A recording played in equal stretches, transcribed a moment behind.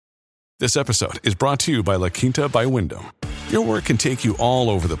This episode is brought to you by La Quinta by Wyndham. Your work can take you all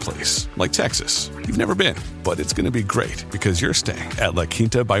over the place, like Texas. You've never been, but it's going to be great because you're staying at La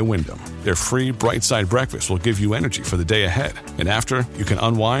Quinta by Wyndham. Their free Bright Side breakfast will give you energy for the day ahead. And after, you can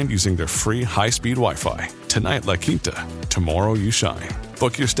unwind using their free high-speed Wi-Fi. Tonight, La Quinta. Tomorrow, you shine.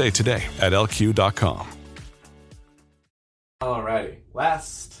 Book your stay today at lq.com. Alrighty,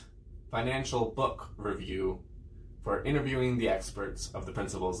 last financial book review for interviewing the experts of the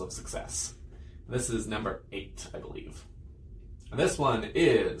principles of success. This is number 8, I believe. And this one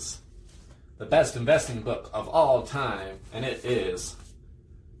is the best investing book of all time, and it is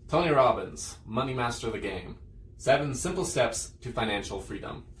Tony Robbins, Money Master the Game, 7 Simple Steps to Financial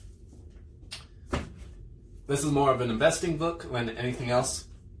Freedom. This is more of an investing book than anything else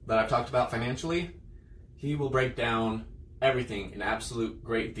that I've talked about financially. He will break down everything in absolute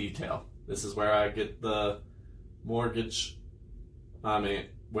great detail. This is where I get the mortgage,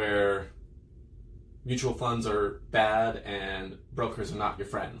 where mutual funds are bad and brokers are not your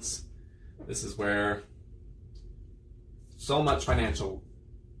friends. This is where so much financial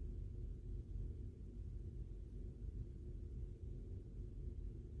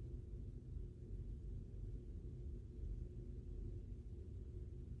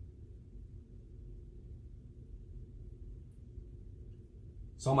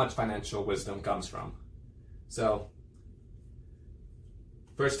wisdom comes from. So,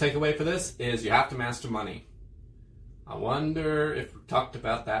 first takeaway for this is you have to master money. I wonder if we talked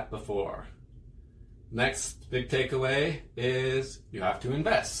about that before. Next big takeaway is you have to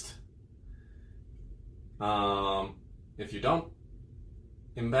invest. If you don't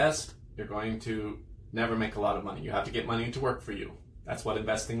invest, you're going to never make a lot of money. You have to get money to work for you. That's what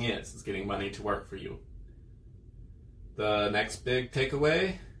investing is getting money to work for you. The next big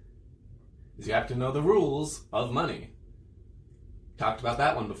takeaway is you have to know the rules of money. Talked about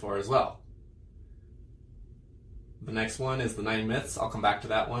that one before as well. The next one is the 9 myths. I'll come back to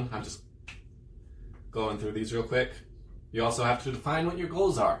that one. I'm just going through these real quick. You also have to define what your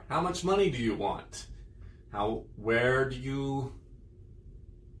goals are. How much money do you want? How old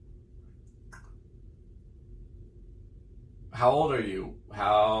are you?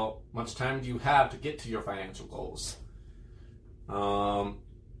 How much time do you have to get to your financial goals?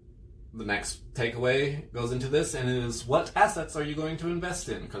 The next takeaway goes into this and is what assets are you going to invest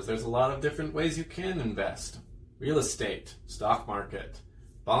in? Because there's a lot of different ways you can invest. Real estate, stock market,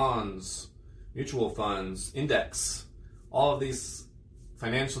 bonds, mutual funds, index, all of these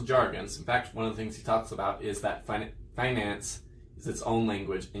financial jargons. In fact, one of the things he talks about is that finance is its own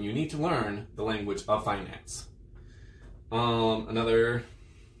language and you need to learn the language of finance. Another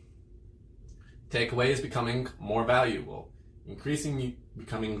takeaway is becoming more valuable.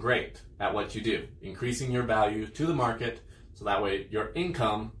 Becoming great at what you do, increasing your value to the market so that way your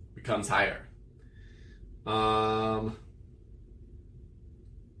income becomes higher.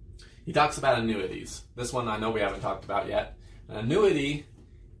 He talks about annuities. This one I know we haven't talked about yet. An annuity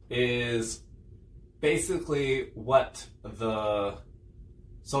is basically what the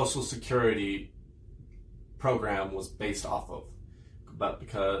Social Security program was based off of, but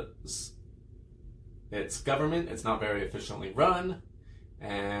because it's government, it's not very efficiently run,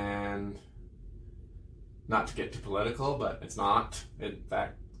 and not to get too political, but it's not. In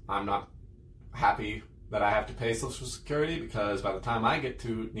fact, I'm not happy that I have to pay Social Security because by the time I get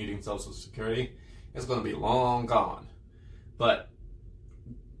to needing Social Security, it's going to be long gone. But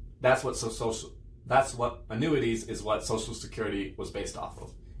that's what annuities is what Social Security was based off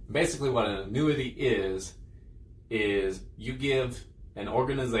of. Basically, what an annuity is you give an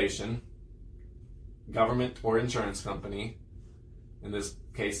organization, government or insurance company, in this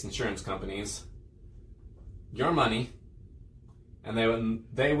case insurance companies, your money, and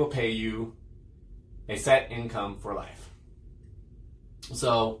they will pay you a set income for life.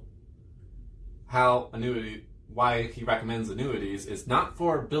 So why he recommends annuities is not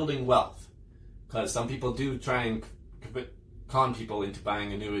for building wealth, because some people do try and con people into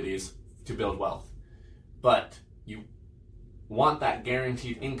buying annuities to build wealth, but you want that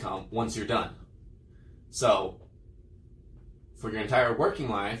guaranteed income once you're done. So, for your entire working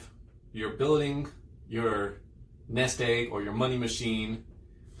life, you're building your nest egg or your money machine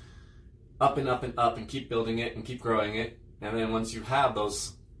up and up and up and keep building it and keep growing it. And then once you have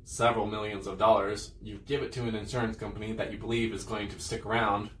those several millions of dollars, you give it to an insurance company that you believe is going to stick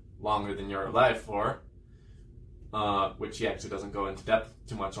around longer than you're alive for, which he actually doesn't go into depth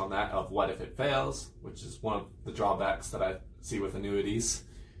too much on that, of what if it fails, which is one of the drawbacks that I see with annuities.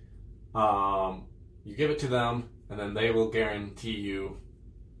 You give it to them, and then they will guarantee you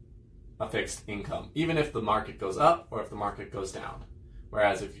a fixed income, even if the market goes up or if the market goes down.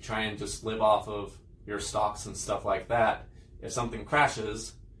 Whereas if you try and just live off of your stocks and stuff like that, if something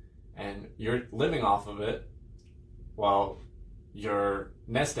crashes and you're living off of it, well, your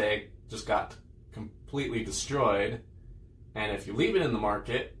nest egg just got completely destroyed, and if you leave it in the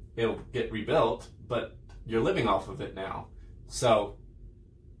market, it'll get rebuilt, but you're living off of it now. So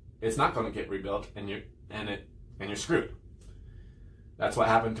it's not going to get rebuilt, and you're screwed. That's what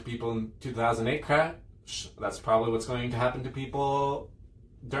happened to people in 2008 crash. That's probably what's going to happen to people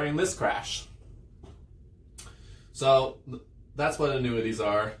during this crash. So that's what annuities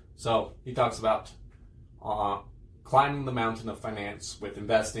are. So he talks about climbing the mountain of finance with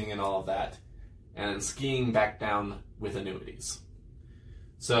investing and all of that, and skiing back down with annuities.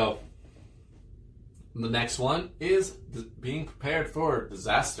 So the next one is being prepared for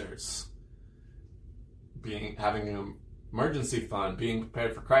disasters, having an emergency fund, being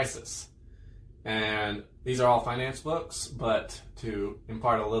prepared for crisis. And these are all finance books, but to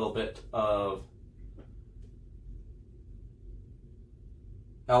impart a little bit of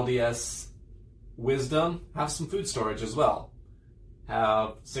LDS wisdom, have some food storage as well.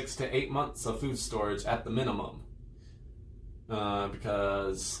 Have 6 to 8 months of food storage at the minimum.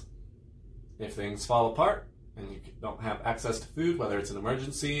 Because if things fall apart and you don't have access to food, whether it's an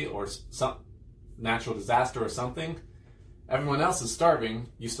emergency or some natural disaster or something, everyone else is starving,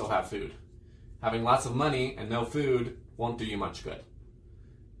 you still have food. Having lots of money and no food won't do you much good.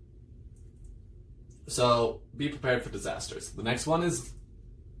 So be prepared for disasters. The next one is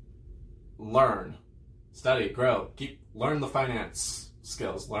learn, study, grow, learn the finance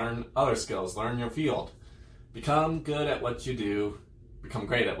skills, learn other skills, learn your field. Become good at what you do, become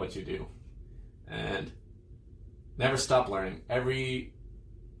great at what you do. And never stop learning. Every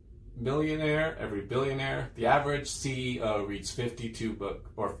millionaire, every billionaire, the average CEO reads 52 books,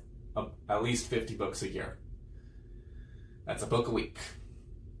 or at least 50 books a year. That's a book a week.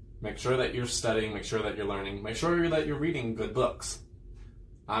 Make sure that you're studying, make sure that you're learning, make sure that you're reading good books.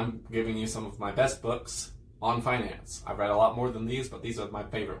 I'm giving you some of my best books on finance. I've read a lot more than these, but these are my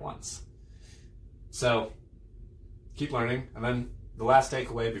favorite ones. So, keep learning. And then the last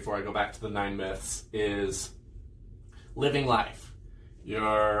takeaway before I go back to the 9 myths is living life.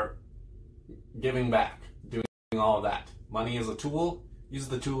 You're giving back, doing all of that. Money is a tool. Use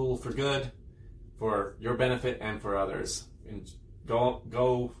the tool for good, for your benefit and for others. And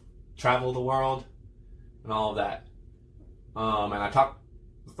go travel the world and all of that.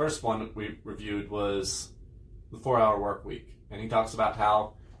 The first one we reviewed was the 4-hour work week. And he talks about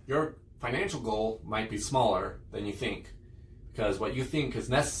how your financial goal might be smaller than you think, because what you think is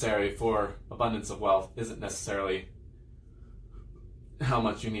necessary for abundance of wealth isn't necessarily how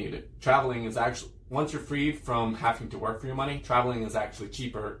much you need. Traveling is actually, once you're freed from having to work for your money, traveling is actually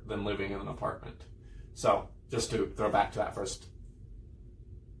cheaper than living in an apartment. So, just to throw back to that first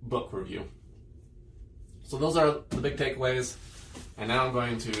book review. So those are the big takeaways. And now I'm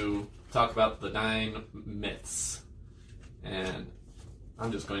going to talk about the 9 myths. And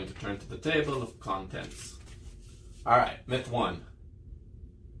I'm just going to turn to the table of contents. Alright, myth 1.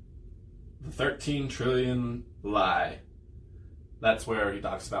 The 13 trillion lie. That's where he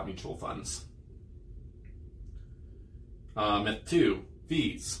talks about mutual funds. Myth 2,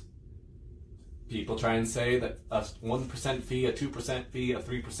 fees. People try and say that a 1% fee, a 2% fee, a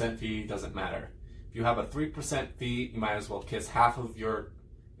 3% fee doesn't matter. If you have a 3% fee, you might as well kiss half of your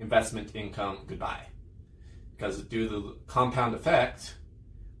investment income goodbye. Because due to the compound effect,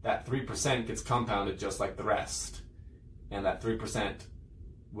 that 3% gets compounded just like the rest. And that 3%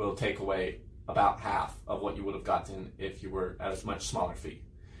 will take away about half of what you would have gotten if you were at a much smaller fee.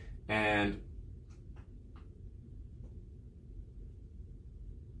 And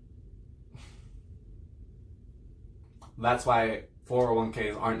that's why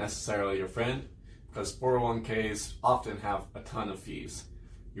 401ks aren't necessarily your friend, because 401ks often have a ton of fees.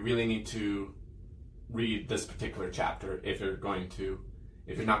 You really need to read this particular chapter if you're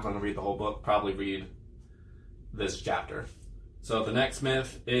not going to read the whole book, probably read this chapter. So the next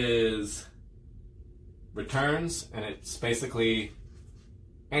myth is returns, and it's basically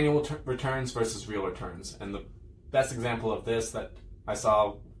annual returns versus real returns. And the best example of this that I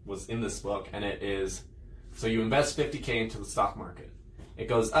saw was in this book, and it is, so you invest 50K into the stock market. It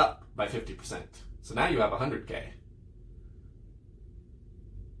goes up by 50%. So now you have 100K.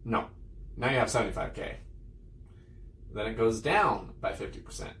 No, now you have 75K. Then it goes down by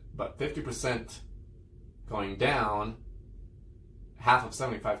 50%. But 50% going down, half of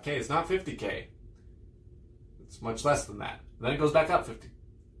 75K is not 50K. It's much less than that. And then it goes back up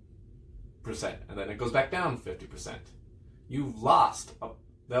 50%. And then it goes back down 50%. You've lost,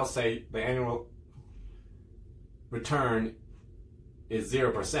 they'll say the annual return is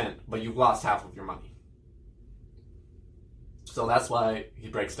 0%, but you've lost half of your money. So that's why he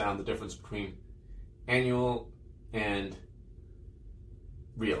breaks down the difference between annual and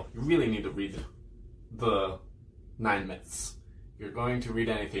real. You really need to read the 9 myths. If you're going to read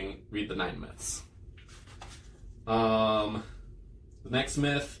anything, read the 9 myths. The next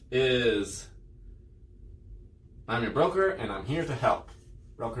myth is, I'm your broker and I'm here to help.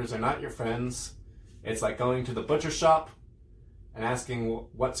 Brokers are not your friends. It's like going to the butcher shop and asking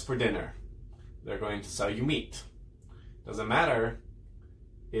what's for dinner. They're going to sell you meat. Doesn't matter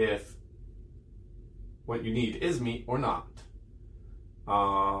if what you need is meat or not.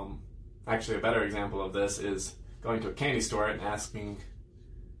 Actually, a better example of this is going to a candy store and asking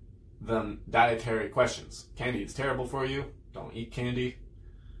them dietary questions. Candy is terrible for you. Don't eat candy.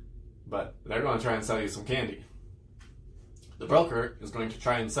 But they're going to try and sell you some candy. The broker is going to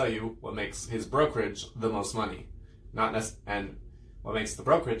try and sell you what makes his brokerage the most money. And what makes the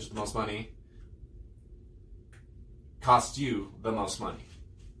brokerage the most money costs you the most money.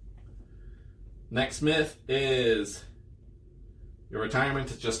 Next myth is your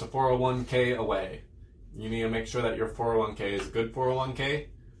retirement is just a 401k away. You need to make sure that your 401k is a good 401k.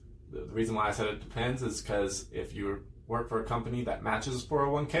 The reason why I said it depends is because if you work for a company that matches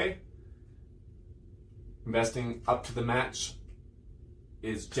 401k, investing up to the match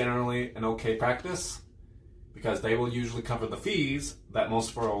is generally an okay practice because they will usually cover the fees that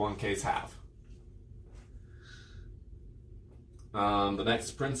most 401ks have. The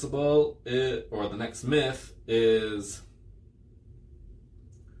next principle or the next myth is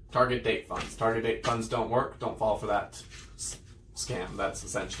target date funds. Target date funds don't work. Don't fall for that scam. That's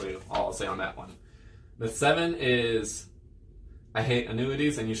essentially all I'll say on that one. Myth 7 is I hate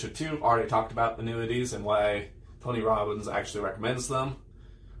annuities, and you should too. Already talked about annuities and why Tony Robbins actually recommends them.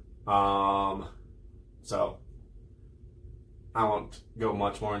 So I won't go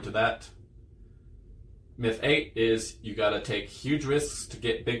much more into that. Myth 8 is you gotta take huge risks to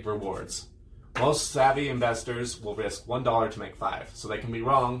get big rewards. Most savvy investors will risk $1 to make 5, so they can be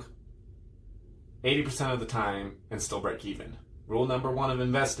wrong 80% of the time and still break even. Rule number 1 of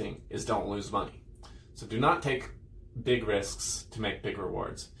investing is don't lose money. So do not take big risks to make big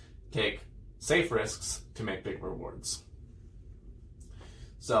rewards. Take safe risks to make big rewards.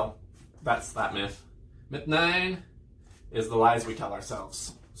 So that's that myth. Myth 9 is the lies we tell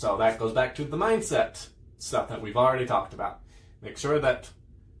ourselves. So that goes back to the mindset stuff that we've already talked about. Make sure that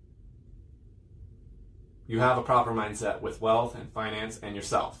you have a proper mindset with wealth and finance and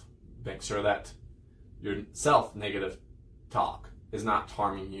yourself. Make sure that your self-negative talk is not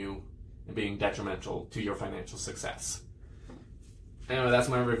harming you and being detrimental to your financial success. Anyway, that's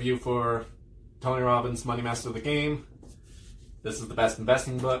my review for Tony Robbins' Money Master the Game. This is the best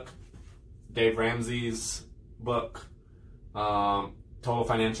investing book. Dave Ramsey's book, Total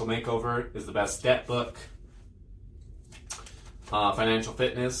Financial Makeover, is the best debt book. Financial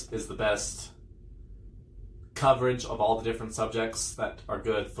Fitness is the best coverage of all the different subjects that are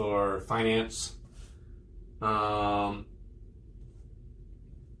good for finance.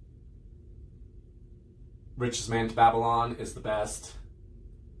 Richest Man to Babylon is the best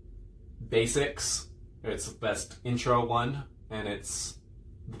basics. It's the best intro one, and it's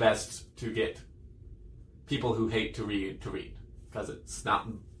the best to get people who hate to read because it's not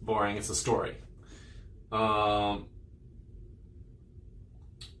boring, it's a story. The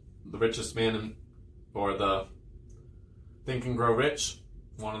Richest Man or the Think and Grow Rich,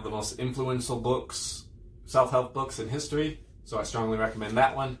 one of the most influential books, self-help books in history, so I strongly recommend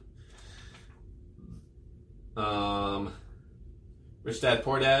that one. Rich Dad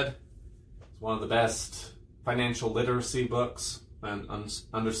Poor Dad is one of the best financial literacy books and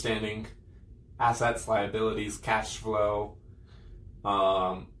understanding assets, liabilities, cash flow,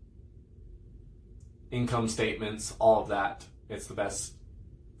 income statements, all of that. It's the best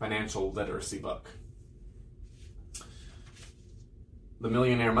financial literacy book. The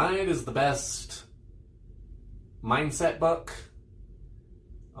Millionaire Mind is the best mindset book.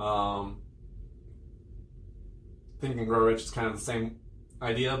 Think and Grow Rich is kind of the same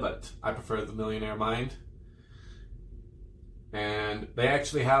idea, but I prefer The Millionaire Mind. And they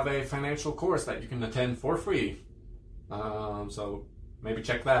actually have a financial course that you can attend for free. So maybe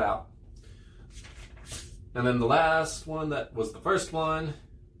check that out. And then the last one that was the first one,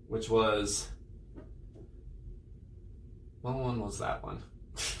 which was... What one was that one?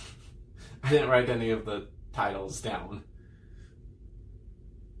 I didn't write any of the titles down.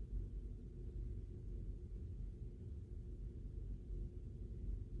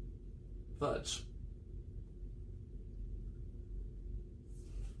 Fudge.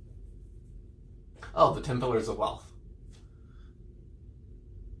 Oh, the 10 Pillars of Wealth.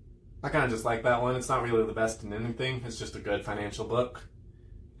 I kind of just like that one. It's not really the best in anything. It's just a good financial book.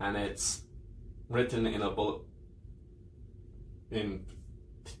 And it's written in in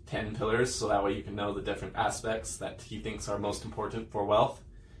 10 pillars, so that way you can know the different aspects that he thinks are most important for wealth.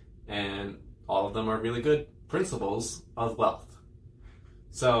 And all of them are really good principles of wealth.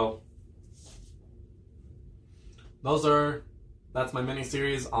 So that's my mini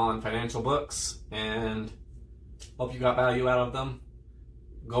series on financial books, and hope you got value out of them.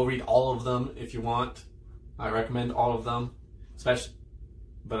 Go read all of them if you want. I recommend all of them,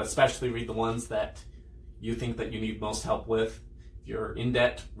 especially read the ones that you think that you need most help with. If you're in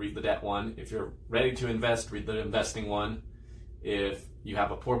debt, read the debt one. If you're ready to invest, read the investing one. If you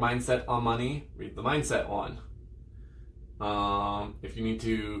have a poor mindset on money, read the mindset one. If you need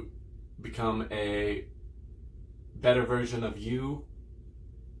to become a better version of you,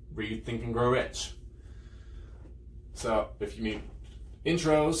 read Think and Grow Rich. So if you need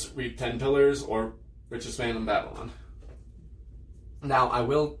intros, read 10 Pillars or Richest Man in Babylon. Now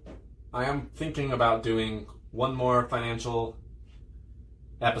I am thinking about doing one more financial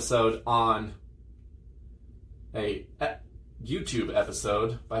episode on a YouTube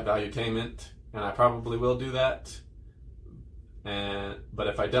episode by Valuetainment, and I probably will do that. But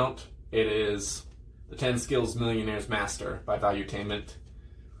if I don't, it is The 10 Skills Millionaires Master by Valuetainment.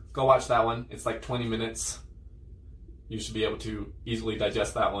 Go watch that one. It's like 20 minutes. You should be able to easily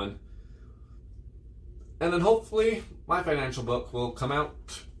digest that one. And then hopefully my financial book will come out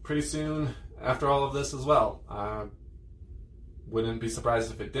pretty soon after all of this as well. I wouldn't be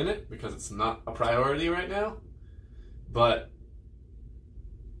surprised if it didn't, because it's not a priority right now. But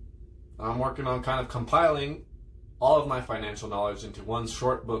I'm working on kind of compiling all of my financial knowledge into one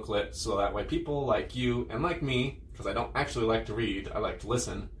short booklet, so that way people like you and like me, because I don't actually like to read, I like to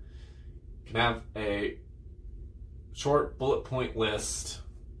listen, can have a short bullet point list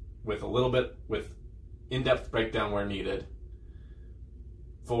with with in-depth breakdown where needed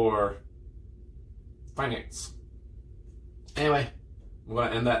for finance. Anyway, I'm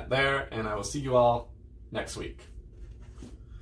going to end that there, and I will see you all next week.